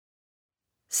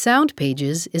Sound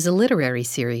Pages is a literary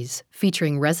series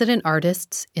featuring resident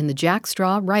artists in the Jack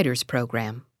Straw Writers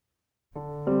Program.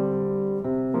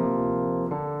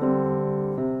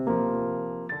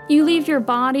 You leave your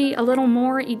body a little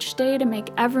more each day to make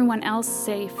everyone else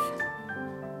safe.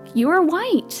 You are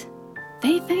white,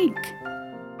 they think.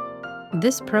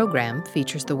 This program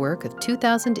features the work of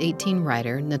 2018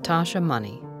 writer Natasha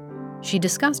Money. She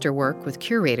discussed her work with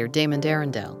curator Damon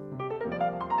Darendell.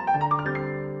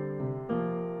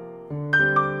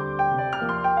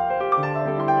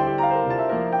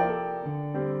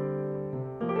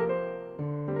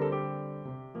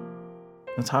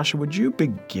 Natasha, would you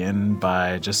begin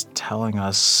by just telling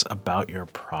us about your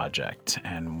project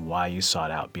and why you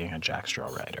sought out being a Jack Straw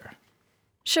writer?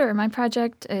 Sure, my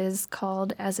project is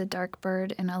called As a Dark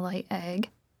Bird in a Light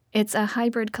Egg. It's a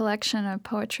hybrid collection of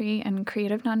poetry and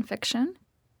creative nonfiction,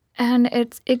 and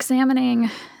it's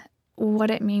examining what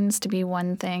it means to be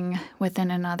one thing within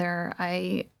another.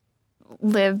 I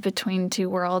live between two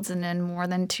worlds and in more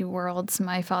than two worlds.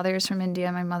 My father's from India,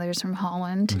 my mother's from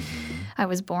Holland. Mm-hmm. I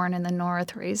was born in the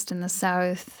North, raised in the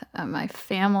South. My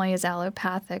family is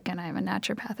allopathic, and I'm a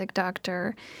naturopathic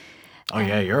doctor. Oh,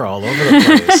 yeah, you're all over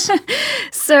the place.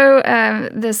 So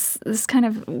this kind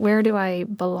of, where do I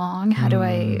belong? How do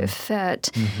I fit?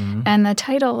 Mm-hmm. And the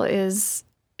title is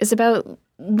about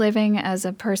living as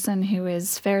a person who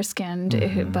is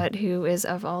fair-skinned, but who is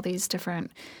of all these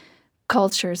different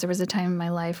cultures. There was a time in my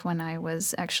life when I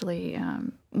was actually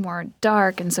more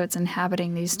dark, and so it's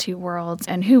inhabiting these two worlds.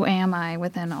 And who am I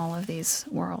within all of these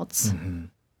worlds? Mm-hmm.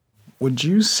 Would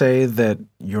you say that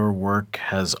your work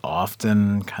has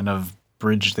often kind of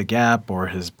bridged the gap or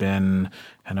has been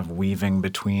kind of weaving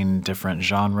between different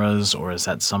genres, or is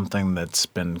that something that's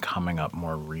been coming up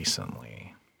more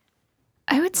recently?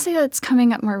 I would say that's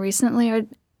coming up more recently.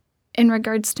 In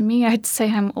regards to me, I'd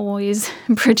say I'm always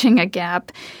bridging a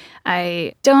gap.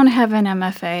 I don't have an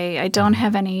MFA. I don't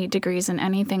have any degrees in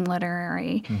anything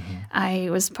literary. Mm-hmm. I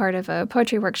was part of a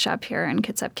poetry workshop here in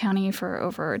Kitsap County for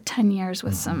over 10 years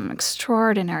with some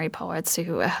extraordinary poets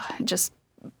who just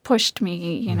pushed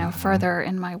me, further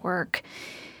in my work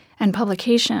and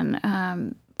publication.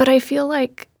 But I feel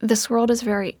like this world is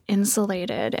very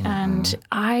insulated, and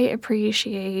I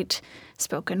appreciate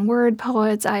spoken word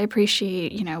poets. I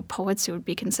appreciate, poets who would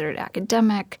be considered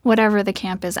academic, whatever the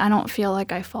camp is. I don't feel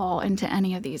like I fall into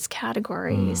any of these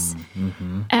categories.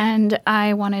 Mm-hmm. And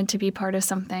I wanted to be part of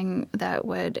something that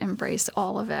would embrace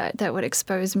all of it, that would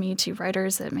expose me to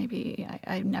writers that maybe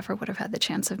I never would have had the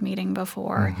chance of meeting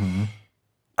before. Mm-hmm.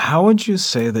 How would you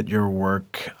say that your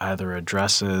work either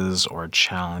addresses or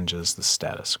challenges the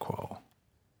status quo?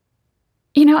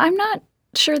 I'm not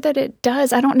sure that it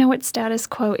does. I don't know what status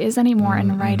quo is anymore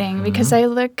in writing, because I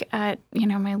look at,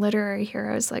 my literary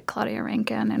heroes like Claudia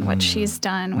Rankine and what she's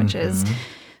done, which is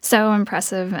so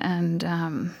impressive. And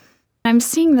I'm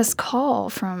seeing this call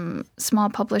from small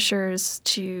publishers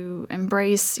to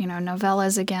embrace,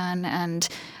 novellas again and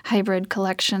hybrid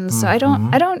collections. So I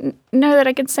don't know that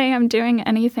I could say I'm doing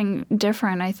anything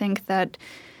different. I think that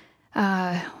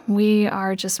we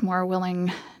are just more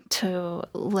willing to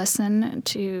listen,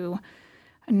 to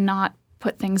not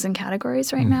put things in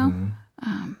categories right now.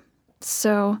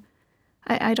 So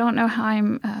I don't know how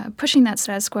I'm pushing that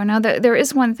status quo. Now, there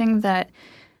is one thing that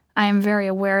I am very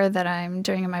aware that I'm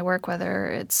doing in my work, whether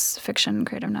it's fiction,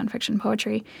 creative nonfiction,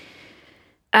 poetry.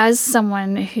 As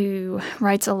someone who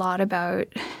writes a lot about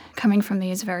coming from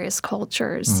these various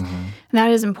cultures,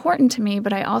 that is important to me,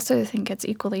 but I also think it's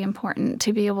equally important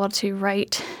to be able to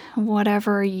write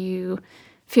whatever you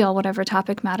feel, whatever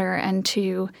topic matter, and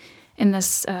to, in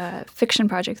this fiction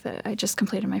project that I just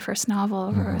completed my first novel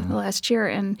over the last year,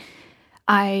 and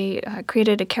I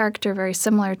created a character very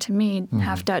similar to me,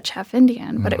 half Dutch, half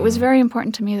Indian, but it was very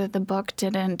important to me that the book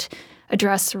didn't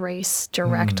address race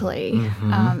directly.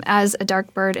 As a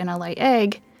Dark Bird in a Light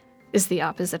Egg is the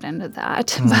opposite end of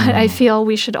that. But I feel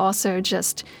we should also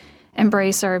just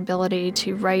embrace our ability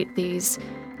to write these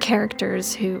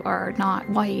characters who are not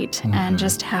white and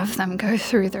just have them go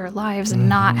through their lives and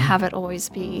not have it always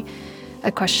be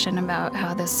a question about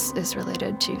how this is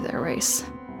related to their race.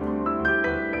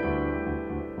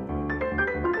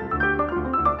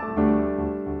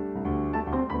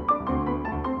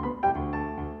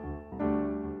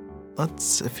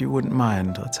 If you wouldn't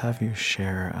mind, let's have you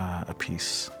share a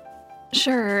piece.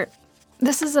 Sure.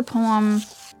 This is a poem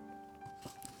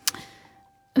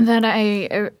that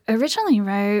I originally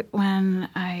wrote when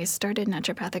I started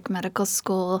naturopathic medical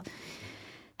school.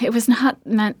 It was not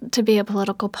meant to be a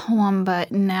political poem,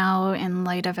 but now, in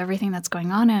light of everything that's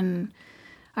going on in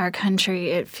our country,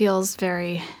 it feels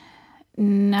very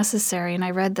necessary. And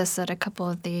I read this at a couple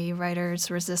of the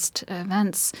Writers Resist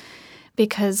events,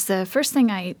 because the first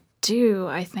thing I do,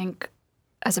 I think,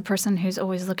 as a person who's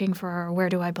always looking for where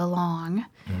do I belong,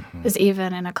 is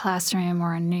even in a classroom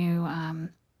or a new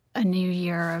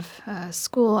year of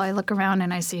school, I look around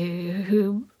and I see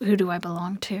who do I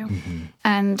belong to.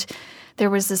 And there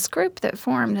was this group that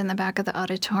formed in the back of the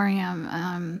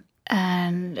auditorium,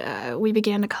 and we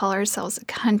began to call ourselves a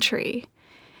country.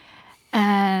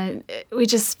 And we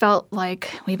just felt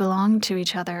like we belonged to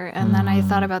each other. And then I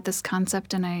thought about this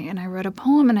concept, and I wrote a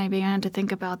poem, and I began to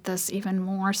think about this even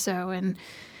more so. And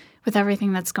with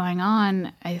everything that's going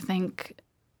on, I think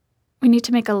we need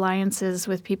to make alliances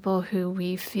with people who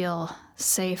we feel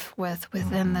safe with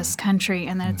within this country,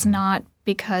 and that it's not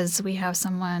because we have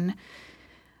someone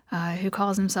who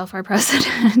calls himself our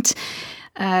president.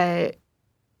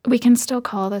 We can still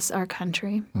call this our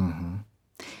country,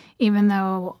 even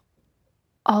though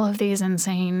all of these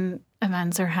insane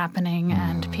events are happening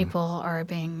and people are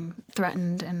being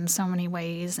threatened in so many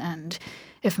ways. And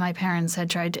if my parents had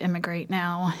tried to immigrate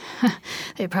now,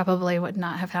 they probably would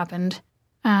not have happened.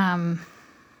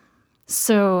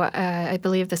 So I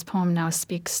believe this poem now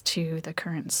speaks to the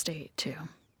current state, too.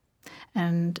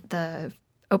 And the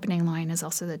opening line is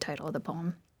also the title of the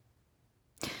poem.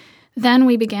 Then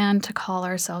we began to call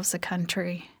ourselves a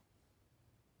country.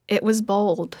 It was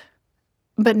bold,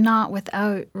 but not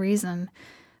without reason.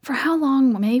 For how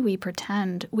long may we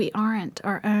pretend we aren't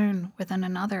our own within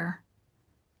another?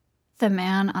 The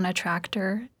man on a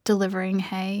tractor delivering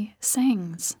hay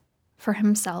sings for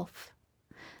himself.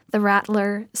 The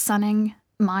rattler sunning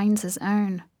minds his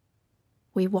own.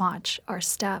 We watch our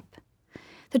step.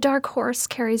 The dark horse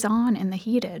carries on in the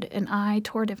heated, an eye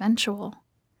toward eventual.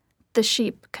 The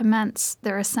sheep commence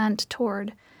their ascent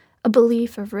toward a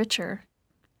belief of richer.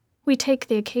 We take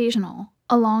the occasional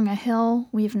along a hill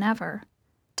we've never,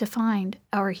 to find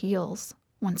our heels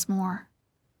once more.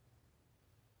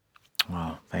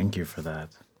 Wow, thank you for that.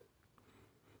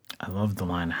 I love the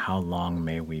line, how long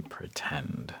may we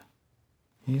pretend?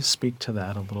 Can you speak to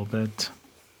that a little bit?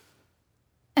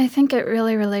 I think it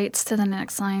really relates to the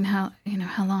next line, how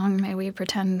long may we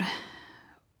pretend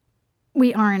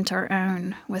we aren't our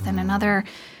own within another.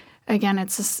 Again,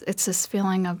 it's this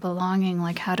feeling of belonging,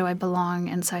 like how do I belong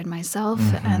inside myself?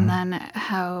 And then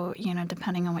how,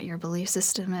 depending on what your belief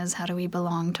system is, how do we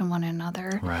belong to one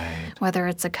another? Right. Whether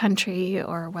it's a country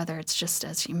or whether it's just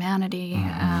as humanity.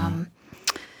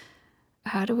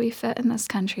 How do we fit in this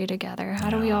country together? How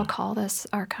do we all call this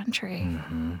our country?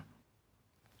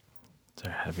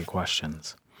 They're heavy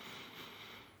questions.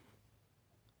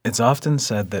 It's often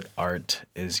said that art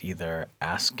is either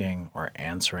asking or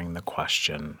answering the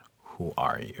question, who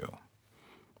are you?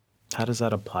 How does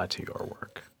that apply to your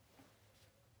work?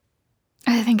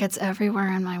 I think it's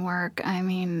everywhere in my work. I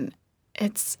mean,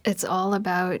 it's all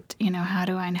about, how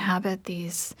do I inhabit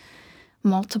these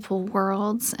multiple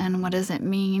worlds, and what does it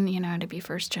mean, to be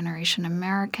first-generation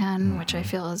American, which I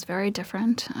feel is very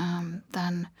different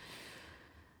than,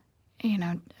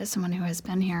 as someone who has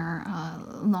been here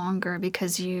longer,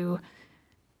 because you're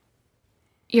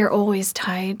always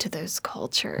tied to those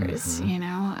cultures,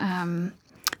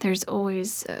 There's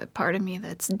always a part of me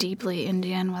that's deeply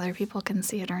Indian, whether people can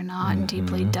see it or not, and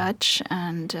deeply Dutch,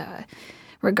 and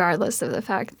regardless of the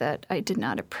fact that I did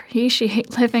not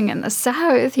appreciate living in the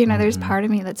South, there's part of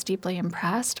me that's deeply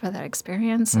impressed by that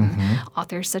experience, and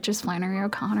authors such as Flannery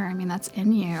O'Connor, I mean, that's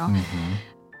in you.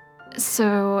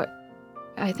 So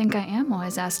I think I am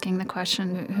always asking the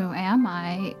question, who am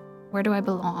I? Where do I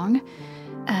belong?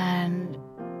 And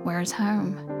where's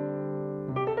home?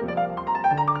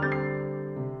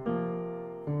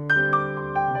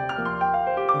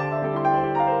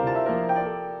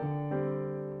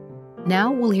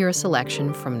 Now we'll hear a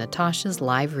selection from Natasha's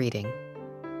live reading.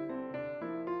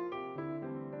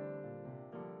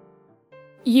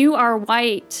 You are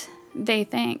white, they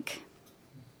think.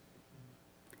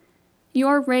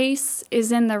 Your race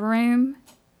is in the room,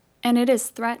 and it is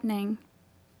threatening.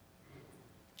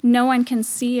 No one can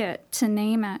see it to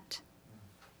name it.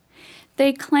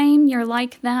 They claim you're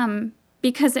like them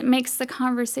because it makes the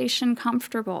conversation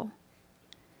comfortable.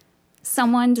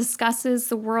 Someone discusses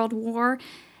the World War,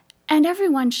 and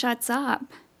everyone shuts up.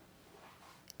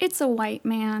 It's a white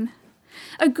man,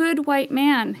 a good white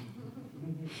man.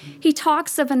 He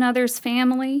talks of another's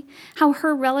family, how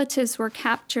her relatives were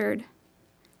captured.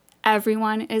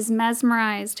 Everyone is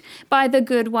mesmerized by the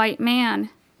good white man.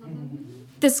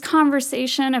 This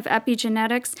conversation of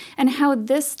epigenetics and how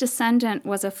this descendant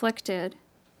was afflicted.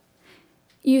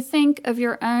 You think of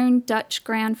your own Dutch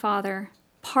grandfather,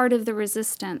 part of the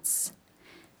resistance.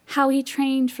 how he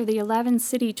trained for the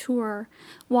 11-city tour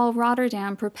while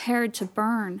Rotterdam prepared to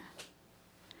burn,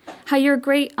 how your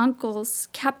great uncles,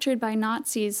 captured by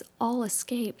Nazis, all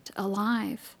escaped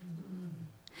alive,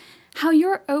 how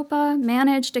your Opa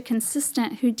managed a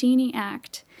consistent Houdini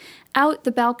act, out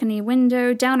the balcony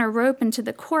window, down a rope into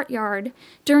the courtyard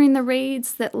during the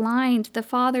raids that lined the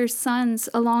father's sons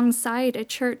alongside a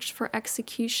church for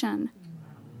execution,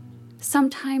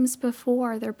 sometimes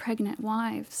before their pregnant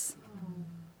wives.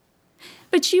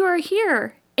 But you are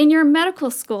here in your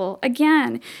medical school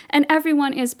again, and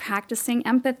everyone is practicing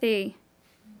empathy.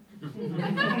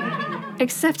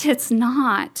 Except it's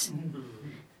not.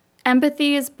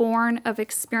 Empathy is born of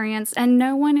experience, and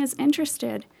no one is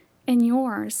interested in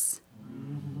yours.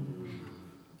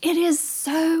 It is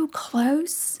so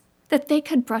close that they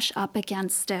could brush up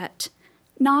against it,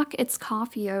 knock its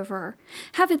coffee over,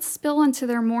 have it spill into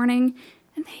their morning,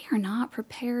 and they are not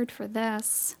prepared for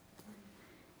this.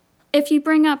 If you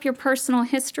bring up your personal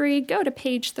history, go to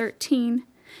page 13.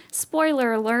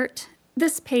 Spoiler alert,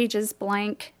 this page is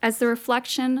blank as the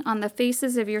reflection on the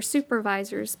faces of your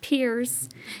supervisors, peers,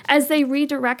 as they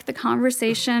redirect the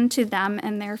conversation to them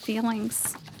and their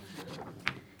feelings.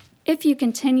 If you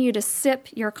continue to sip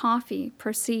your coffee,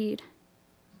 proceed.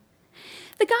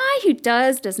 The guy who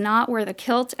does not wear the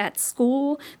kilt at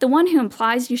school, the one who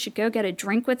implies you should go get a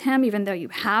drink with him even though you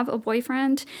have a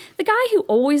boyfriend, the guy who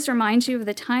always reminds you of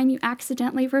the time you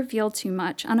accidentally revealed too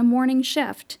much on a morning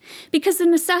shift because the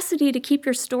necessity to keep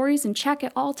your stories in check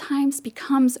at all times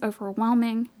becomes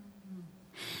overwhelming.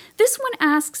 This one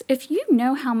asks if you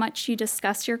know how much you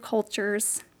discuss your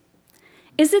cultures.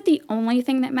 Is it the only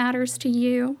thing that matters to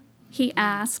you? He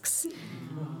asks,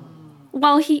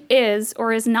 while he is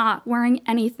or is not wearing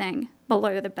anything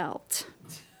below the belt.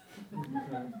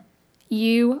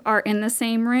 You are in the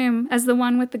same room as the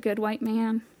one with the good white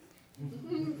man.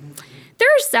 There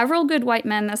are several good white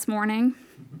men this morning.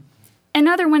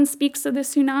 Another one speaks of the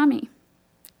tsunami,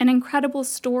 an incredible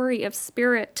story of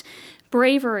spirit,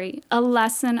 bravery, a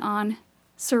lesson on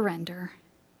surrender.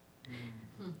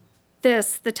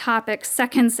 This, the topic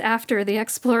seconds after the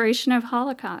exploration of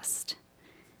Holocaust.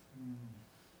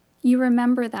 You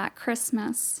remember that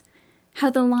Christmas, how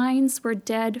the lines were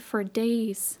dead for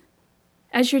days,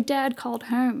 as your dad called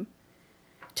home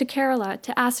to Kerala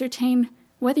to ascertain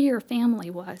whether your family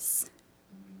was.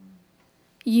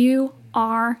 You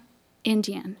are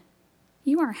Indian.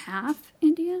 You are half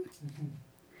Indian.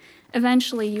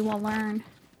 Eventually you will learn.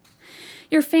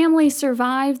 Your family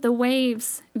survived the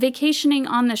waves. Vacationing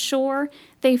on the shore,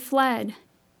 they fled.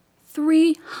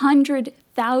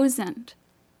 300,000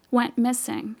 went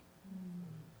missing.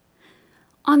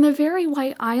 On the very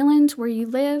white island where you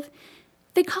live,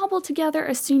 they cobbled together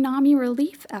a tsunami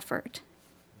relief effort.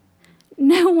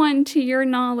 No one, to your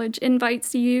knowledge,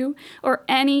 invites you or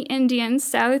any Indian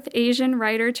South Asian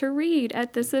writer to read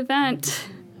at this event.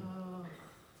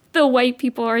 The white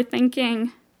people are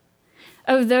thinking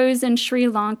of those in Sri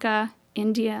Lanka,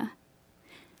 India.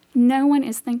 No one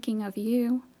is thinking of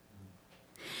you.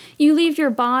 You leave your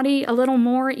body a little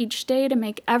more each day to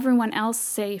make everyone else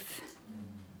safe.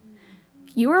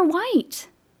 You are white,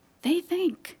 they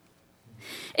think.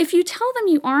 If you tell them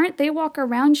you aren't, they walk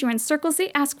around you in circles.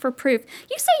 They ask for proof.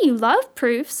 You say you love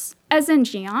proofs, as in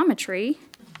geometry.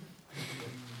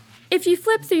 If you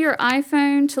flip through your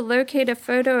iPhone to locate a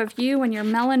photo of you when your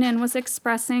melanin was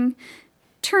expressing,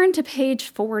 turn to page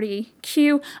 40.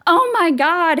 Cue, oh my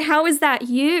God, how is that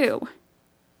you?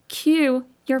 Cue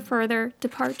your further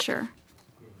departure.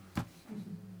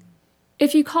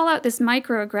 If you call out this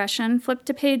microaggression, flip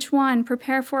to page 1,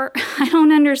 prepare for, I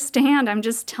don't understand, I'm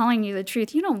just telling you the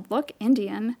truth. You don't look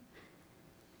Indian.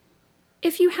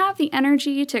 If you have the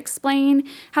energy to explain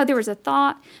how there was a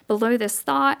thought below this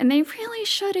thought, and they really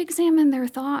should examine their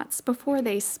thoughts before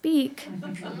they speak.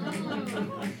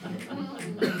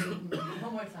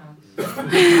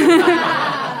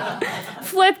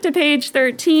 Flip to page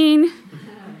 13.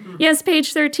 Yes,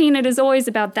 page 13, it is always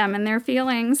about them and their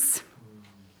feelings.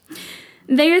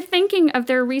 They are thinking of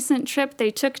their recent trip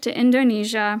they took to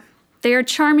Indonesia. They are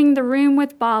charming the room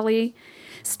with Bali,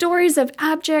 stories of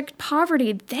abject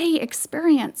poverty they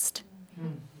experienced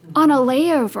on a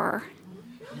layover.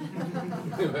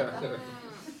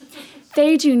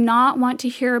 They do not want to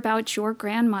hear about your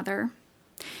grandmother.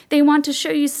 They want to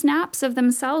show you snaps of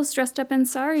themselves dressed up in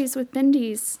saris with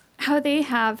bindis, how they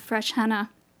have fresh henna.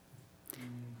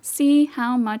 See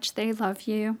how much they love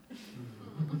you.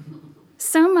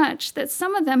 So much that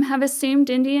some of them have assumed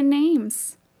Indian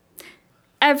names.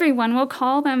 Everyone will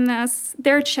call them this,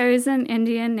 their chosen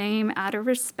Indian name out of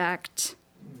respect.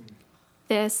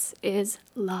 This is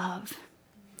love.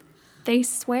 They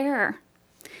swear.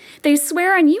 They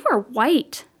swear and you are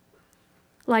white,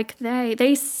 like they.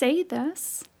 They say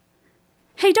this.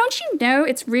 Hey, don't you know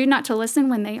it's rude not to listen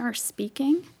when they are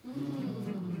speaking?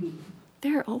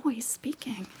 They're always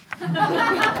speaking.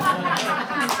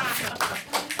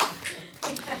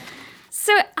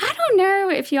 So I don't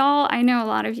know if y'all, I know a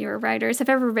lot of you are writers, have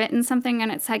ever written something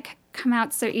and it's like come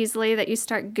out so easily that you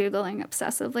start Googling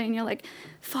obsessively and you're like,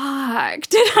 fuck,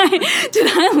 did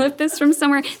I lift this from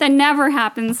somewhere? That never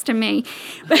happens to me.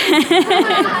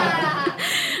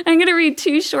 I'm going to read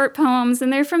 2 short poems,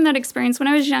 and they're from that experience. When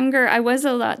I was younger, I was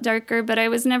a lot darker, but I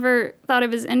was never thought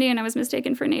of as Indian. I was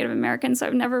mistaken for Native American, so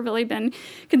I've never really been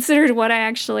considered what I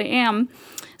actually am.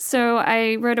 So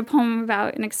I wrote a poem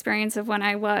about an experience of when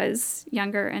I was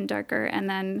younger and darker, and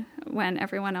then when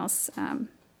everyone else,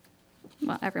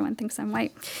 everyone thinks I'm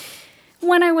white.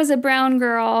 When I was a brown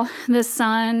girl, the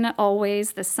sun,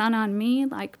 always the sun on me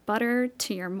like butter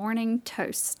to your morning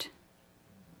toast.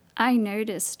 I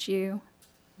noticed you,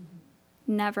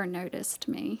 never noticed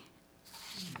me.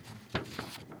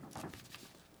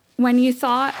 When you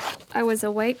thought I was a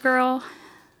white girl,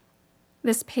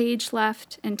 this page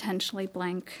left intentionally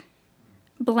blank.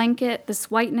 Blanket, this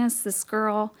whiteness, this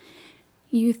girl.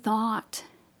 You thought.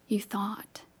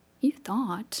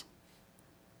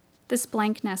 This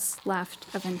blankness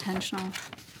left of intentional.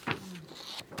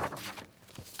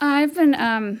 I've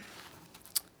been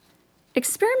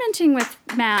experimenting with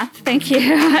math. Thank you.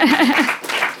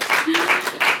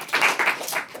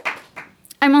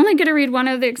 I'm only going to read one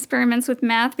of the experiments with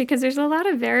math because there's a lot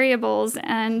of variables,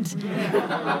 and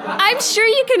I'm sure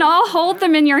you can all hold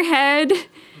them in your head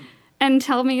and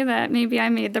tell me that maybe I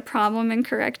made the problem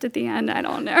incorrect at the end. I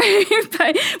don't know.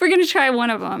 But we're going to try one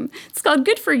of them. It's called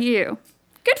Good for You.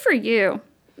 Good for you.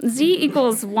 Z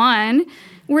equals 1,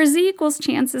 where Z equals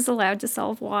chance is allowed to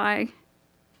solve Y.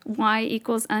 Y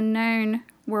equals unknown,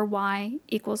 where Y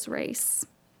equals race.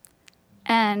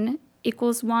 N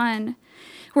equals 1,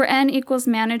 where N equals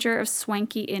manager of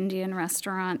swanky Indian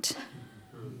restaurant.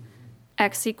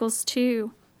 X equals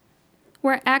 2,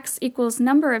 where X equals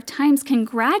number of times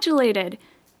congratulated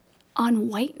on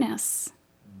whiteness.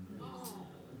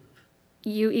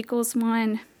 U equals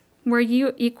 1, where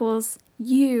U equals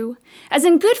you, as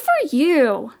in good for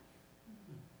you.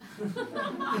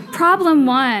 Problem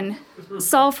 1,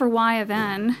 solve for Y of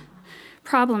N.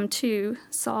 Problem 2,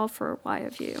 solve for Y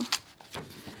of U.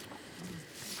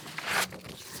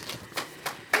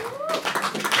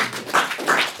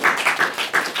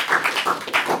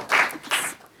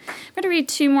 I'm going to read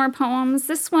 2 more poems.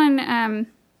 This one, I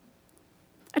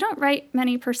don't write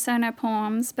many persona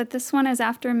poems, but this one is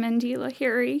after Mindy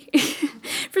Lahiri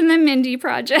from the Mindy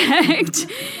Project.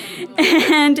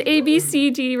 And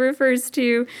ABCD refers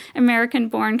to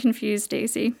American-born confused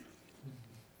Daisy.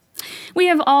 We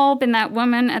have all been that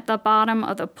woman at the bottom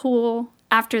of the pool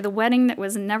after the wedding that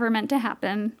was never meant to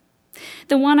happen.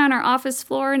 The one on our office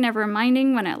floor never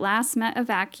minding when it last met a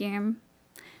vacuum.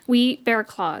 We eat bear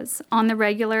claws on the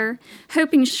regular,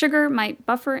 hoping sugar might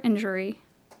buffer injury.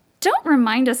 Don't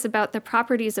remind us about the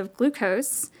properties of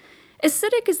glucose.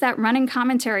 Acidic is that running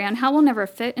commentary on how we'll never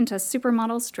fit into a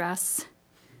supermodel's dress.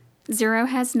 0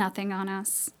 has nothing on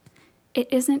us. It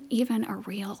isn't even a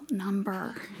real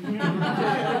number.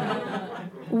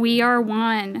 We are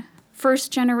 1.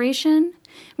 First generation.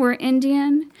 We're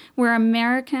Indian. We're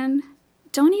American.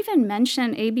 Don't even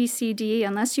mention ABCD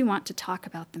unless you want to talk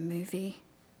about the movie.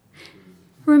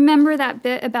 Remember that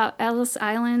bit about Ellis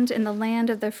Island in the land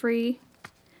of the free?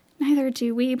 Neither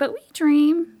do we, but we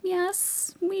dream.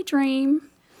 Yes, we dream.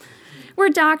 We're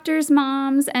doctors,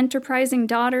 moms, enterprising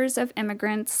daughters of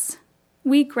immigrants.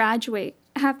 We graduate,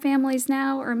 have families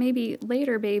now, or maybe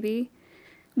later, baby.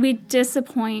 We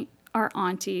disappoint our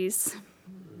aunties.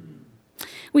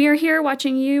 We are here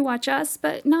watching you watch us,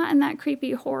 but not in that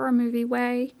creepy horror movie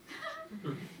way.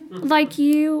 Like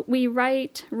you, we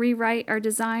write, rewrite our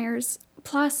desires,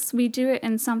 plus we do it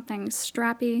in something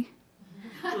strappy,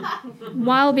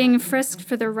 while being frisked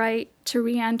for the right to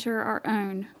re-enter our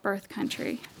own birth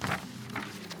country.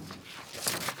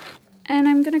 And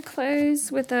I'm going to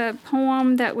close with a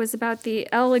poem that was about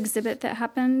the Elle exhibit that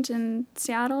happened in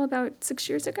Seattle about 6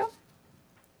 years ago.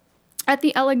 At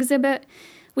the Elle exhibit,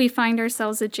 we find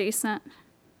ourselves adjacent.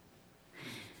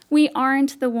 We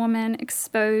aren't the woman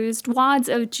exposed, wads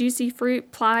of juicy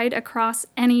fruit plied across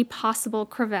any possible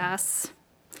crevasse.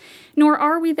 Nor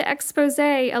are we the expose,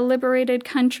 a liberated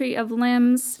country of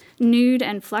limbs, nude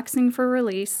and flexing for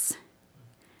release.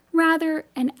 Rather,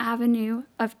 an avenue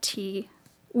of tea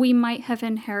we might have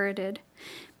inherited.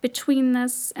 Between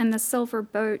this and the silver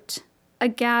boat, a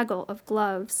gaggle of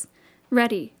gloves,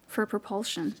 ready for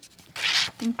propulsion.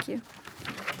 Thank you.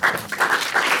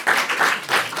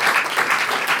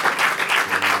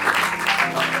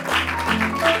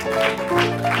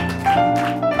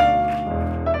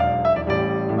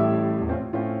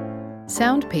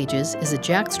 Sound Pages is a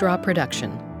Jack Straw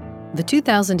production. The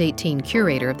 2018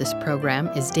 curator of this program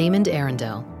is Damon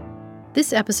Arundel.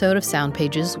 This episode of Sound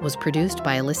Pages was produced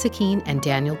by Alyssa Keene and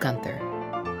Daniel Gunther.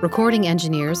 Recording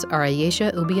engineers are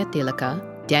Ayesha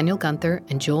Ubiatilaka, Daniel Gunther,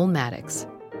 and Joel Maddox.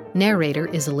 Narrator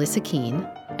is Alyssa Keene,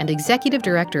 and Executive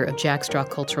Director of Jack Straw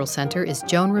Cultural Center is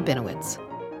Joan Rabinowitz.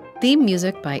 Theme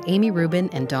music by Amy Rubin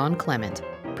and Dawn Clement,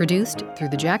 produced through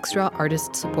the Jack Straw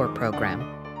Artist Support Program.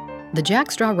 The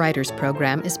Jack Straw Writers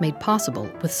Program is made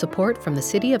possible with support from the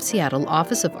City of Seattle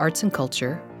Office of Arts and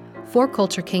Culture, For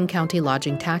Culture King County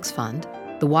Lodging Tax Fund,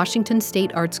 the Washington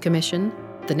State Arts Commission,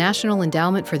 the National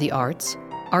Endowment for the Arts,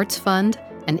 Arts Fund,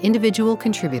 and individual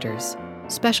contributors.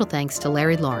 Special thanks to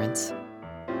Larry Lawrence.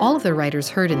 All of the writers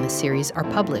heard in this series are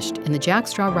published in the Jack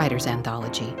Straw Writers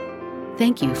Anthology.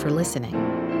 Thank you for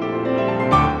listening.